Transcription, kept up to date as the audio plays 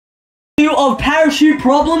Of parachute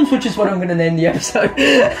problems, which is what I'm going to name the episode.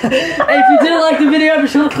 If you did like the video, be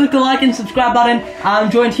sure to click the like and subscribe button. I'm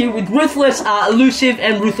joined here with Ruthless, Elusive,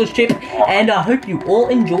 and Ruthless Chip, and I hope you all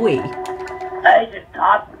enjoy. Agent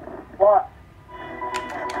Todd. What?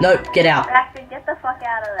 No, get out. Actually, get the fuck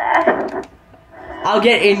out of there. I'll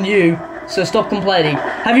get in you, so stop complaining.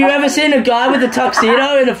 Have you ever seen a guy with a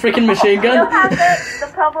tuxedo and a freaking machine gun? You'll have the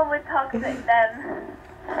problem with toxic then.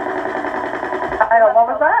 Hang on, what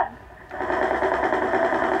was that?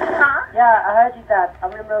 Huh? Yeah, I heard you, Dad.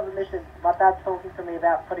 I'm in the middle of a mission. My dad's talking to me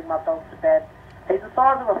about putting my dog to bed. He's the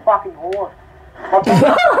size of a fucking horse. My dog's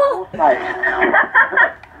a horse, mate.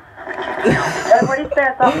 Everybody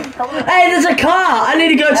stands up. Hey, there's a car! I need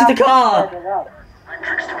to go to the car!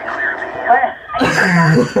 Where?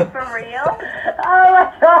 Are you for real? Oh my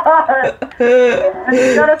god! This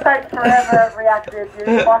is gonna take forever, Reactive.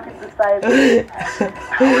 You're fucking disabled.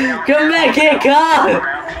 Come back here, car!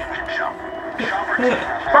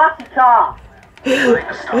 Fuck the car! I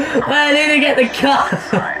need to get the car!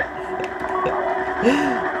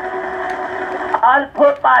 I'll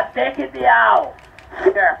put my dick in the owl!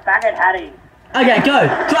 You're a faggot, Hattie. Okay, go!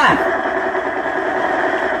 Drive!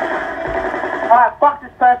 Alright, fuck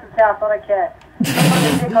this person's house, I don't care. Put my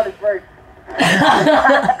dick on his roof.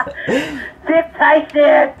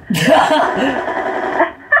 Dictation!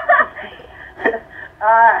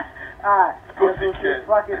 Alright.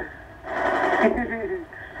 Fucking...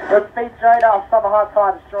 Let's beat Jonah off Summer Hot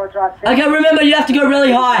Time, destroy Giant City. Okay, remember, you have to go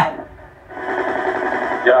really high.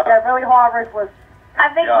 Yeah, really high, Ruthless. I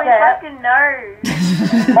think we fucking know.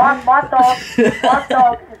 My dog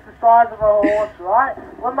is the size of a horse, right?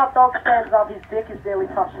 When my dog stands up, his dick is barely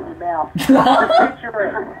touching your mouth. Just picture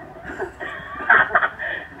it.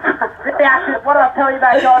 Reactive, what did I tell you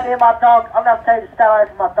about going near my dog? I'm going to tell you to stay away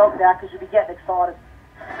from my dog now because you'll be getting excited.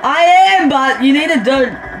 I am, but you need to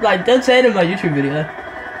don't say it in my YouTube video.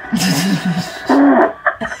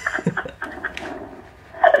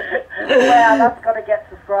 Wow, that's got to get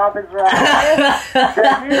subscribers right. The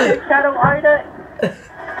YouTube channel owner,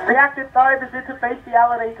 Reactive Dome is into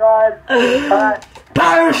bestiality, guys.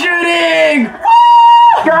 Parachuting!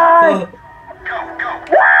 Go!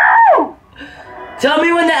 Woo! Tell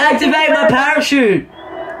me when to activate my parachute.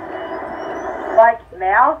 Like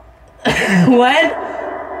now? When?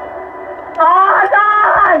 Oh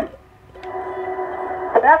no!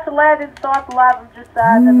 About to land inside the lab, I'm just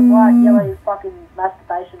saying there's a white, yellow fucking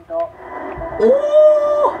masturbation dot.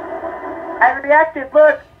 Ooh! Hey, Reactive,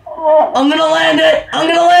 look! Oh. I'm gonna land it! I'm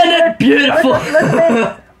gonna land it! Beautiful!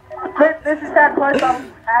 This is how close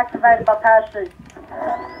I'm activated my parachute.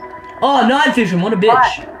 Oh, night vision, what a bitch.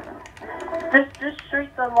 Right. Just shoot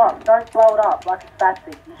the lock, don't blow it up like a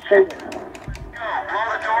spastic, you shoot it.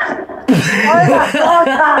 Oh my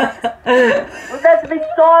god! We're meant to be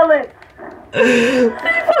silent! What are you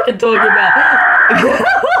fucking talking about?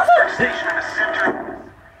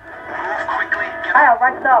 Hey, I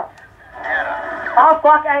ranked up. Oh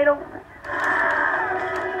fuck, anal.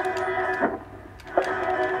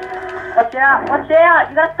 Watch out, watch out,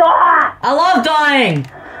 you gotta die! I love dying!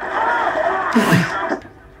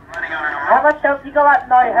 How much health you got? Like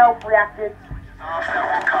no health, Reactive.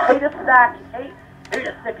 Eat a snack, eat a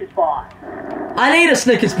Snickers bar. I need a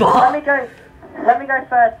Snickers bar. Let me go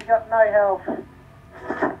first, you got no health.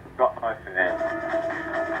 Got no finesse.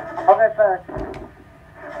 I'll go first.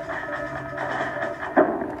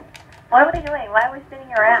 What are we doing? Why are we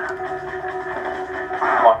spinning around?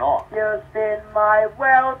 Why not? You spin my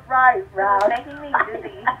world right round. It's making me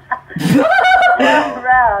dizzy.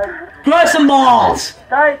 Round. Grow some balls!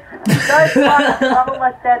 Don't fuck, I'm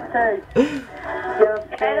almost dead too. You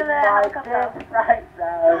spin my dick right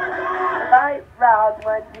round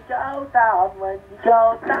when you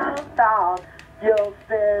go down, down. You'll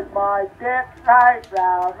spin my dick right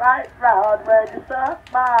round when you suck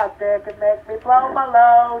my dick and make me blow my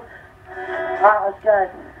load. Alright, let's go.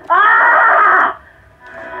 Ah!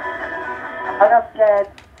 I got scared.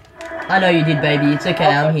 I know you did, baby. It's okay,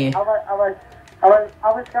 I'm here. I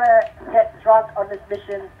was gonna get drunk on this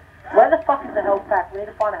mission. Where the fuck is the health pack? We need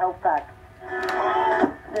to find a health pack.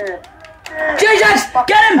 Serious. Jesus! Fuck,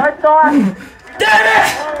 Get him! don't die! Damn it!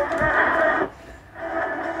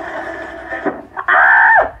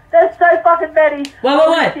 Ah! There's so fucking many!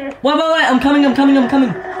 Wait. I'm coming.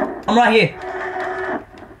 I'm right here.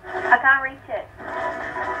 I can't reach it.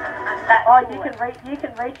 Oh, you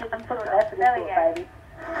can reach it and put an effort There into we it, go. baby.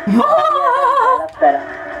 Yeah, that's better.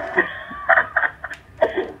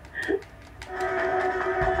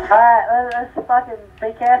 Alright, let's fucking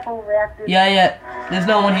be careful, Reactive. Yeah. There's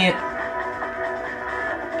no one here.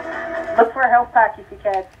 Look for a health pack if you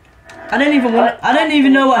can. I don't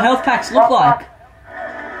even know what health packs look like.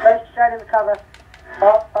 Go straight in the cover.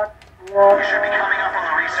 Oh, fuck. Wrong. You should be coming up on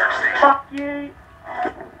the research station. Fuck you.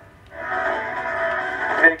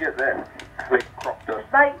 How do you get there? We cropped us.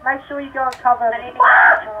 Make sure you go and cover. I need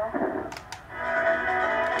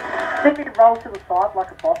to Think you roll to the side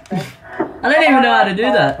like a boss then. I don't even know how to do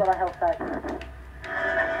that. Got a health pack.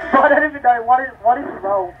 I don't even know what is the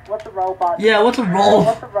roll. What's the roll button? Yeah, what's a roll?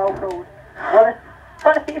 What's the roll called?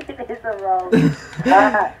 What even is a roll?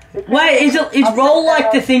 Wait, is roll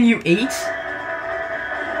like the thing you eat?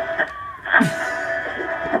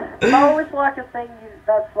 Roll is like a thing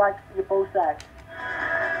that's like your ball sack.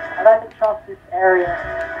 I don't trust this area.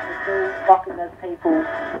 It's too fucking there's people.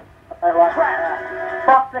 I don't like that.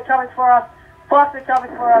 Fuck, they're coming for us. Fuck, they're coming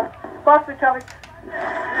for us. Fuck, they're coming.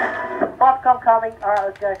 Fuck, I'm coming. Alright,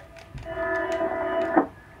 let's go.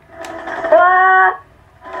 Ah!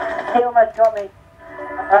 He almost got me.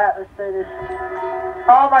 Alright, let's do this.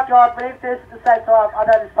 Oh my god, we need to do this at the same time. I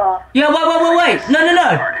know this part. Yeah, wait. No. It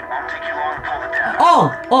won't take you long to pull the down.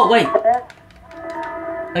 Oh, wait.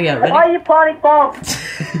 Yeah. Okay, Why ready? are you planting bombs?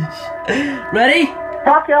 Ready?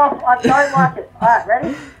 Fuck it off, I don't like it. Alright,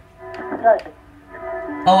 ready? Go.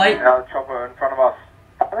 Oh, wait. Now the chopper in front of us.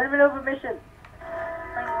 I'm in the middle of a mission.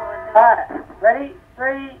 Alright, ready?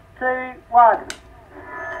 3, 2, 1.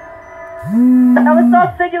 That was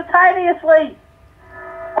not simultaneously!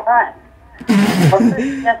 Alright.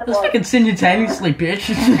 Yes, it Just was. fucking simultaneously, bitch.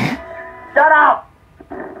 Shut up!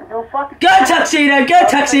 You're fucking... Go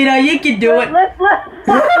Tuxedo, you can do it. Let's fucking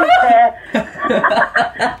care.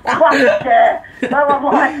 Fucking care. No one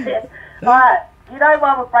likes it. Alright, you know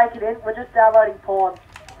why we're breaking in? We're just downloading porn.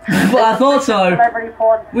 Well, I thought so. Celebrity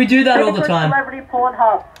porn. We do that all the time. Celebrity porn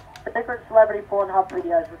hub. Different celebrity porn hub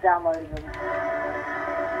videos. We're downloading them.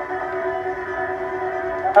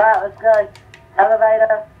 Alright, let's go.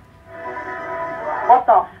 Elevator. What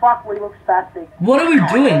the fuck? We look spastic. What are we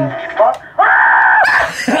doing? What? Ah!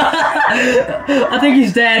 I think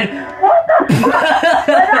he's dead. What the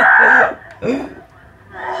fuck?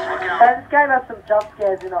 This game has some jump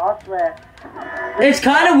scares in it, I swear. It's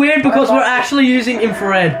kind of weird because we're actually using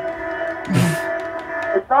infrared.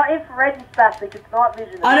 It's not infrared and spastic, it's night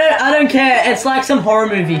vision. I don't care. It's like some horror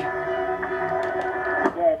movie.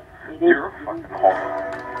 Yeah, it is. You're a fucking horror.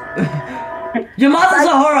 Your mother's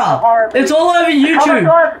a horror. It's all over Oh my YouTube.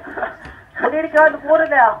 god! We need to go in the water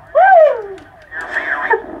now. Woo!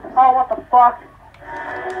 Oh, what the fuck?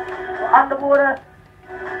 We're underwater.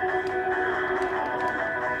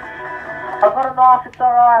 I've got a knife, it's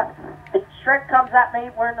alright. If Shrek comes at me,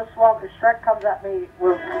 we're in the swamp. If Shrek comes at me,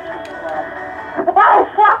 we're... Oh,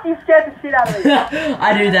 fuck! You scared the shit out of me.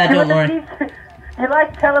 I do that, don't worry. You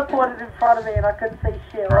like teleported in front of me and I couldn't see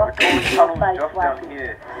shit. Right? Tunnel just down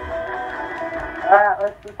here. Alright,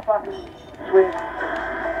 let's just fucking swim.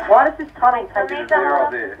 Why does this tunnel take We me need to They're hold all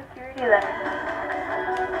up the there. security there.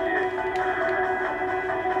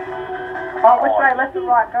 Oh, which way? Left or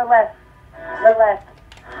right? Go left. Go left.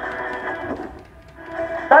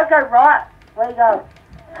 Don't go right. Where you go?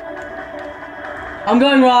 I'm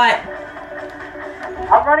going right.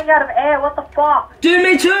 I'm running out of air. What the fuck? Dude,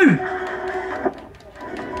 me too.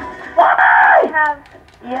 Why?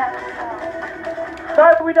 Yeah.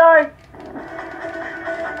 No, we don't.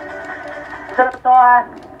 Gonna die.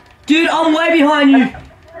 Dude, I'm way behind you.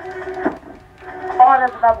 Oh,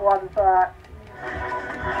 there's another one. It's alright.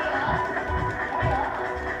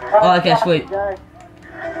 Oh, okay, sweet. Go.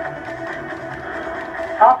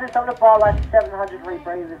 After this, I'm gonna buy like 700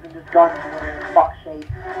 rebreathers and just go into the fuck sheet.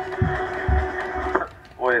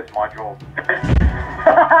 Where's my job?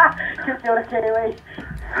 Just doing a Kiwi.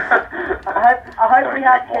 I hope we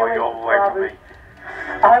have Don't take my Kiwi job away from subscribers. me.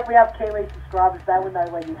 I hope we have Kiwi subscribers. They will know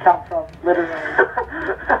where you come from, literally.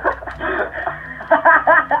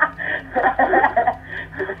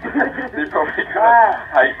 They're probably gonna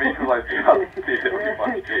hate me because I just did it with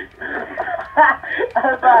my cheek.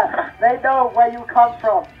 They know where you come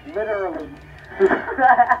from, literally.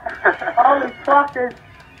 Holy fuck, there's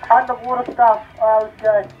underwater stuff. Alright, let's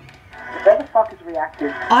go. Where the fuck is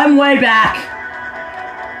reactive? I'm way back.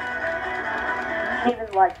 You can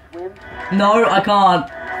even, like, swim. No, I can't.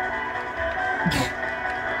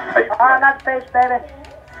 Alright, that's fish, baby.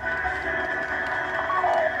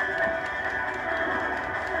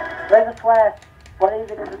 Where's the flare? What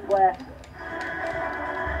even is the flare?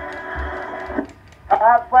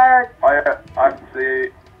 Flare. I see.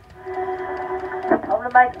 I'm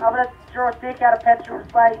gonna draw a dick out of petrol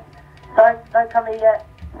display. Don't come here yet.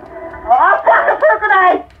 Oh, fuck, I threw a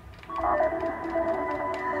grenade!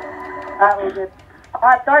 Alright, we're good.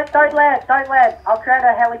 Alright, don't land. I'll create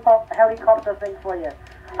a helicopter thing for you.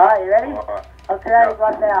 Alright, you ready? Alright. I'm creating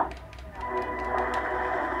one now.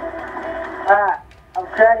 Alright, I'm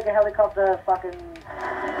creating a helicopter fucking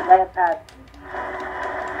land pad.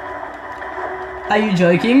 Are you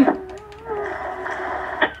joking?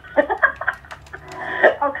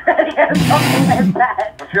 I'm creating a helicopter land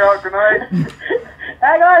pad. Watch out, grenade!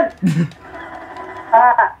 Hang on!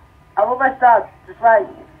 Alright, I'm almost done. Just wait.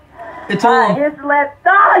 It's all. Here's the land.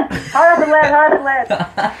 Die! Hurry up and land, hurry up and land.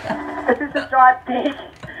 This is a giant dick.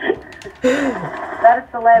 That is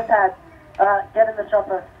the land pad. Get in the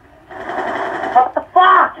chopper. What the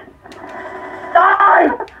fuck? Die!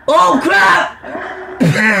 Oh crap!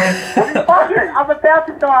 Fuck it! I'm about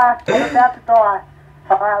to die. I'm about to die.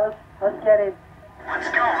 Alright, let's get in. Let's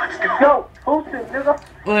go. Go! Full suit, nigga.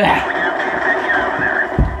 Get out of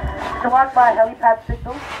there. You like my helipad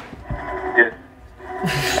signal? Yes.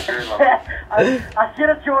 Very lovely. I should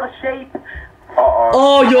have drawn a sheep. Uh-oh.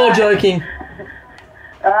 Oh, you're joking.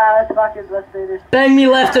 Let's do this. Bang me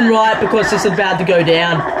left and right because this is about to go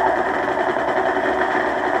down.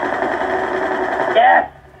 Yes!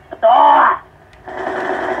 Die!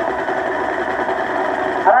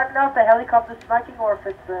 I don't know if the helicopter's smoking or if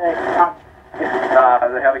it's the gun.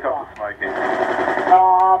 The helicopter's smoking.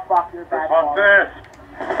 Oh, fuck, you're a bad This one boy. first.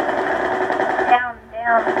 Down,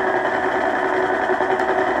 down.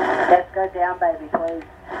 Let's go down, baby, please.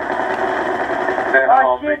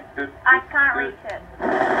 Now, shit. I can't reach it.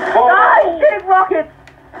 Die, shooting rockets!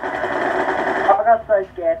 I got so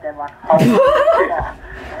scared then, like, holy fuck.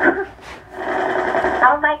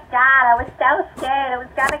 Oh my god, I was so scared it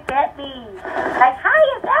was gonna get me. Like, hi,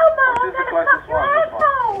 it's Elmo, I'm This is the gonna fuck closest your one, this one.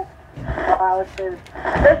 asshole. Alright, let's do this.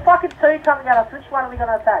 There's fucking two coming at us. Which one are we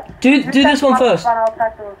gonna attack? Do You this take one the first. I'll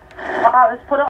attack the... Alright, let's put it